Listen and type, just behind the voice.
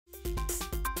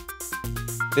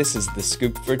This is The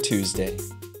Scoop for Tuesday.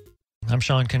 I'm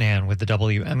Sean Canan with the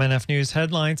WMNF News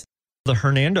headlines. The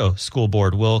Hernando School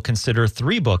Board will consider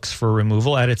 3 books for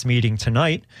removal at its meeting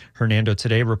tonight. Hernando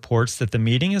Today reports that the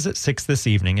meeting is at 6 this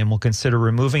evening and will consider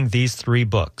removing these 3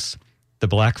 books: The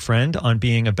Black Friend on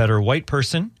Being a Better White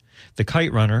Person, The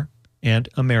Kite Runner, and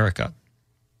America.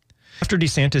 After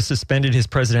DeSantis suspended his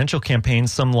presidential campaign,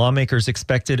 some lawmakers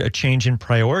expected a change in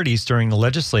priorities during the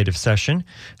legislative session.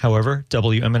 However,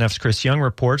 WMNF's Chris Young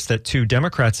reports that 2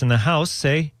 Democrats in the House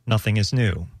say nothing is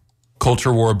new.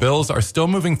 Culture war bills are still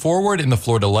moving forward in the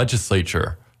Florida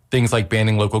legislature. Things like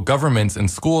banning local governments and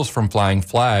schools from flying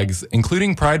flags,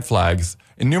 including pride flags,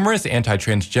 and numerous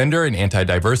anti-transgender and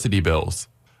anti-diversity bills.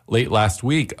 Late last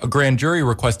week, a grand jury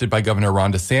requested by Governor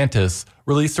Ron DeSantis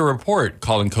released a report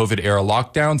calling COVID-era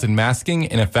lockdowns and masking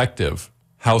ineffective.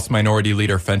 House Minority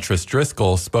Leader Fentress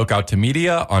Driscoll spoke out to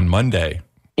media on Monday.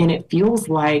 And it feels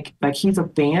like he's a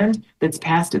band that's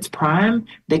past its prime,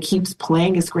 that keeps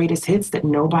playing his greatest hits that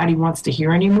nobody wants to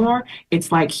hear anymore.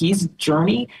 It's like his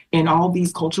journey in all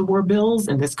these culture war bills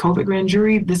and this COVID grand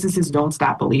jury, this is his Don't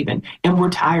Stop Believing, and we're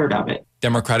tired of it.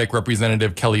 Democratic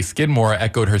Representative Kelly Skidmore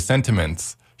echoed her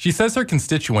sentiments. She says her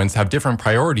constituents have different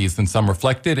priorities than some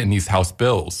reflected in these House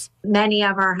bills. Many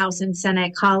of our House and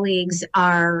Senate colleagues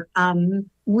are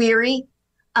weary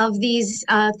of these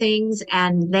things,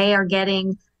 and they are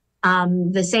getting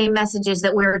the same messages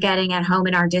that we're getting at home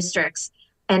in our districts.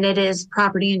 And it is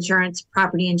property insurance,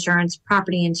 property insurance,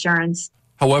 property insurance.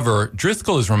 However,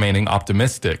 Driscoll is remaining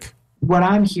optimistic. What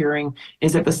I'm hearing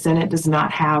is that the Senate does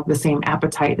not have the same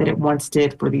appetite that it once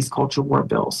did for these culture war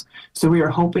bills. So we are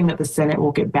hoping that the Senate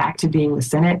will get back to being the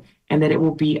Senate and that it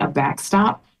will be a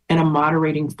backstop and a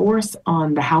moderating force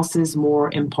on the House's more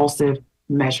impulsive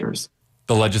measures.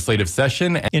 The legislative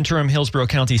session. Interim Hillsborough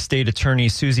County State Attorney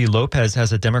Susie Lopez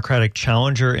has a Democratic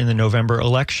challenger in the November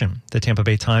election. The Tampa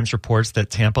Bay Times reports that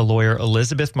Tampa lawyer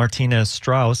Elizabeth Martinez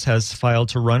Strauss has filed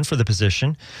to run for the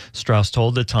position. Strauss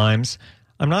told the Times,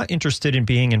 "I'm not interested in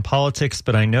being in politics,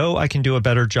 but I know I can do a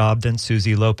better job than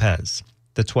Susie Lopez."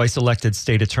 The twice-elected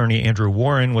state attorney Andrew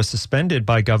Warren was suspended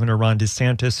by Governor Ron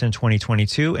DeSantis in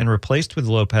 2022 and replaced with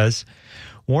Lopez.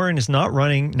 Warren is not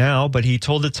running now, but he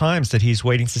told the Times that he's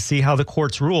waiting to see how the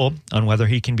courts rule on whether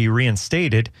he can be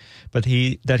reinstated, but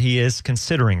that he is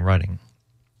considering running.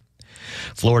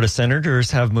 Florida senators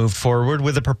have moved forward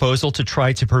with a proposal to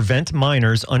try to prevent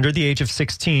minors under the age of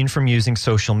 16 from using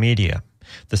social media.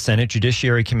 The Senate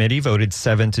Judiciary Committee voted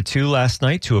 7-2 last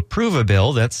night to approve a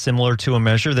bill that's similar to a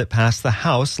measure that passed the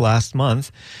House last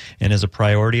month and is a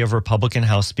priority of Republican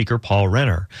House Speaker Paul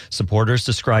Renner. Supporters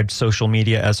described social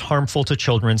media as harmful to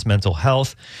children's mental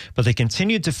health, but they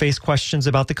continued to face questions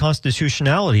about the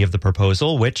constitutionality of the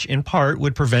proposal, which in part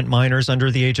would prevent minors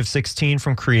under the age of 16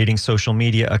 from creating social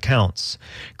media accounts.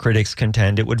 Critics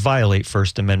contend it would violate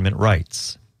First Amendment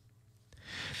rights.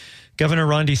 Governor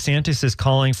Ron DeSantis is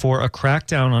calling for a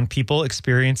crackdown on people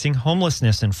experiencing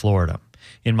homelessness in Florida.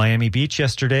 In Miami Beach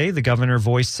yesterday, the governor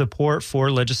voiced support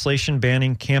for legislation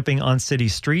banning camping on city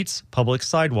streets, public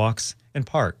sidewalks, and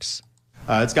parks.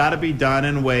 It's got to be done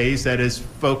in ways that is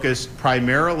focused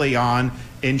primarily on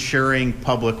ensuring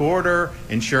public order,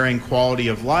 ensuring quality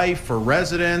of life for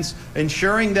residents,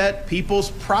 ensuring that people's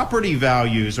property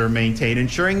values are maintained,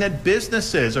 ensuring that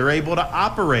businesses are able to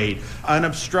operate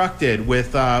unobstructed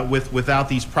without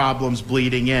these problems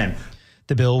bleeding in.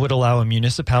 The bill would allow a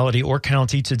municipality or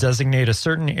county to designate a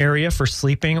certain area for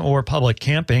sleeping or public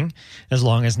camping, as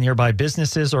long as nearby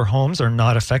businesses or homes are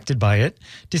not affected by it.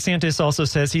 DeSantis also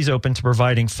says he's open to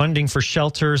providing funding for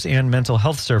shelters and mental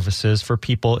health services for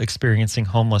people experiencing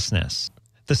homelessness.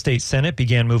 The state Senate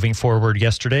began moving forward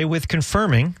yesterday with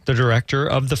confirming the director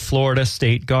of the Florida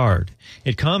State Guard.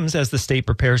 It comes as the state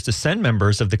prepares to send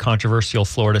members of the controversial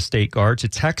Florida State Guard to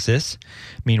Texas.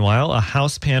 Meanwhile, a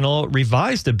House panel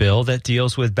revised a bill that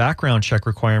deals with background check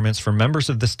requirements for members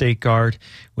of the State Guard,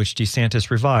 which DeSantis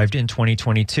revived in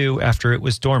 2022 after it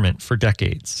was dormant for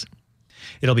decades.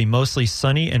 It'll be mostly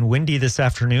sunny and windy this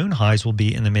afternoon. Highs will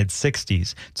be in the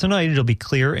mid-60s. Tonight, it'll be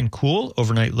clear and cool.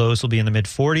 Overnight lows will be in the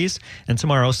mid-40s. And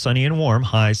tomorrow, sunny and warm,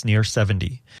 highs near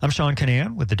 70. I'm Sean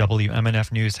Canan with the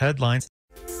WMNF News headlines.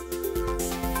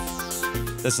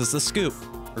 This is The Scoop,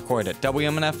 recorded at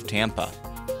WMNF Tampa.